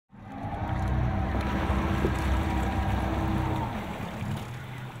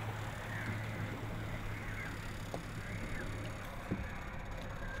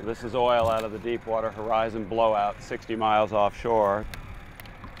this is oil out of the Deepwater Horizon blowout 60 miles offshore.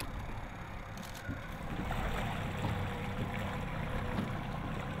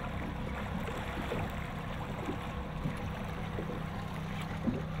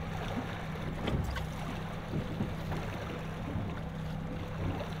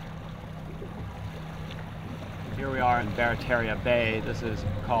 Here we are in Barataria Bay. This is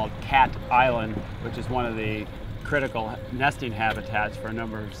called Cat Island, which is one of the critical nesting habitats for a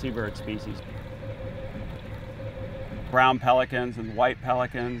number of seabird species. Brown pelicans and white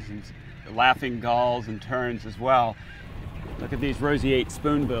pelicans and laughing gulls and terns as well. Look at these roseate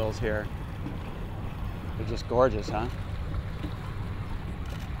spoonbills here. They're just gorgeous, huh?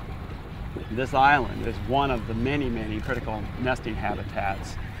 This island is one of the many, many critical nesting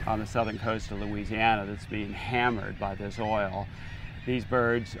habitats on the southern coast of Louisiana that's being hammered by this oil. These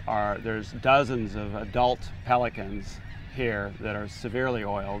birds are, there's dozens of adult pelicans here that are severely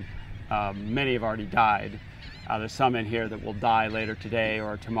oiled. Many have already died. There's some in here that will die later today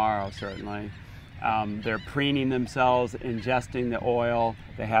or tomorrow, certainly. They're preening themselves, ingesting the oil.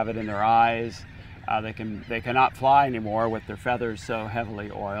 They have it in their eyes. They cannot fly anymore with their feathers so heavily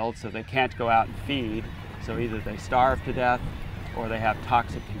oiled, so they can't go out and feed. So either they starve to death or they have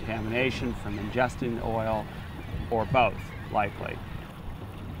toxic contamination from ingesting the oil, or both, likely.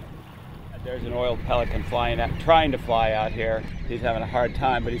 There's an oiled pelican flying out, trying to fly out here. He's having a hard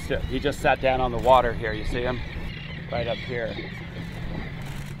time, but he just sat down on the water here. You see him? Right up here. He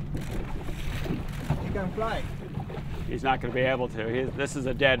can fly. He's not going to be able to. This is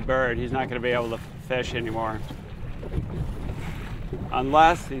a dead bird. He's not going to be able to fish anymore.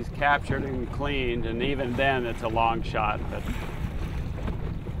 Unless he's captured and cleaned, and even then it's a long shot. But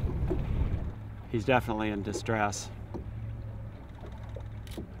he's definitely in distress.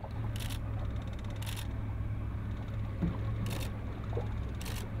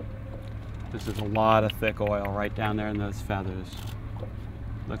 This is a lot of thick oil right down there in those feathers.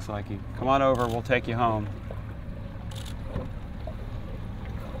 Looks like he. Come on over, we'll take you home.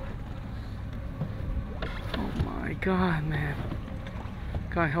 Oh my God, man.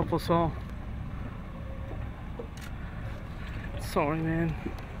 God help us all. Sorry, man.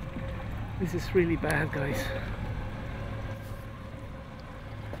 This is really bad, guys.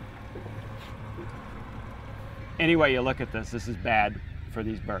 Any way you look at this is bad for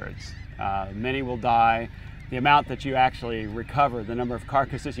these birds. Many will die. The amount that you actually recover, the number of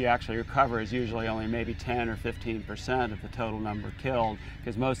carcasses you actually recover, is usually only maybe 10 or 15% of the total number killed,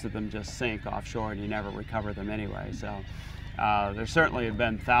 because most of them just sink offshore and you never recover them anyway. So there certainly have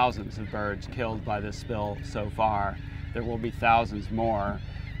been thousands of birds killed by this spill so far. There will be thousands more.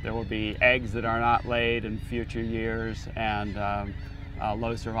 There will be eggs that are not laid in future years, and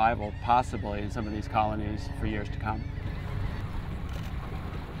low survival possibly in some of these colonies for years to come.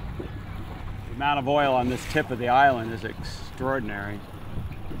 The amount of oil on this tip of the island is extraordinary.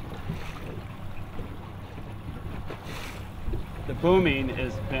 The booming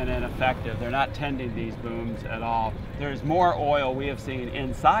has been ineffective. They're not tending these booms at all. There's more oil we have seen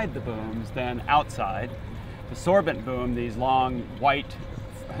inside the booms than outside. The sorbent boom, these long white,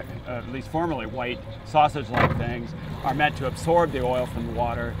 at least formerly white, sausage-like things, are meant to absorb the oil from the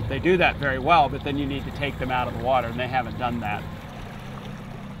water. They do that very well, but then you need to take them out of the water, and they haven't done that.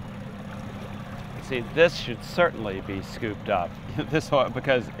 See, this should certainly be scooped up, this oil,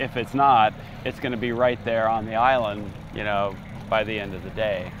 because if it's not, it's going to be right there on the island, you know, by the end of the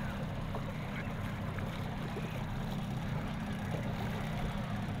day.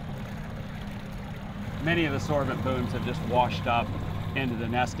 Many of the sorbent booms have just washed up into the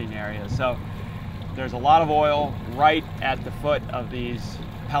nesting areas. So there's a lot of oil right at the foot of these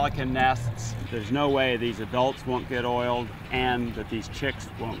pelican nests. There's no way these adults won't get oiled and that these chicks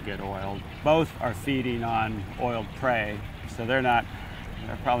won't get oiled. Both are feeding on oiled prey, so they're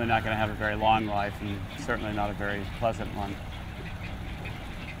probably not going to have a very long life, and certainly not a very pleasant one.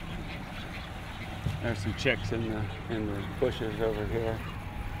 There's some chicks in the bushes over here,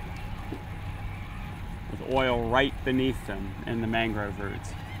 with oil right beneath them in the mangrove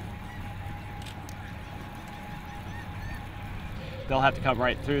roots. They'll have to come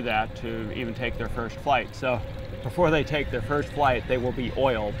right through that to even take their first flight. So before they take their first flight, they will be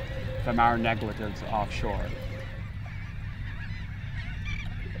oiled from our negligence offshore.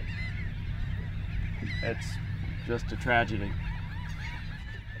 It's just a tragedy.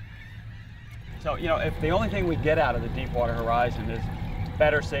 So, you know, if the only thing we get out of the Deepwater Horizon is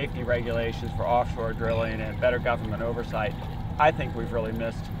better safety regulations for offshore drilling and better government oversight, I think we've really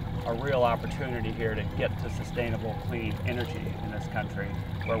missed a real opportunity here to get to sustainable, clean energy in this country,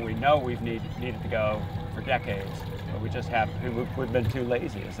 where we know we've needed to go for decades. but we just have, we've been too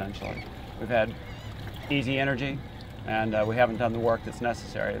lazy, essentially. We've had easy energy, and we haven't done the work that's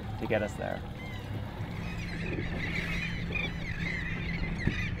necessary to get us there.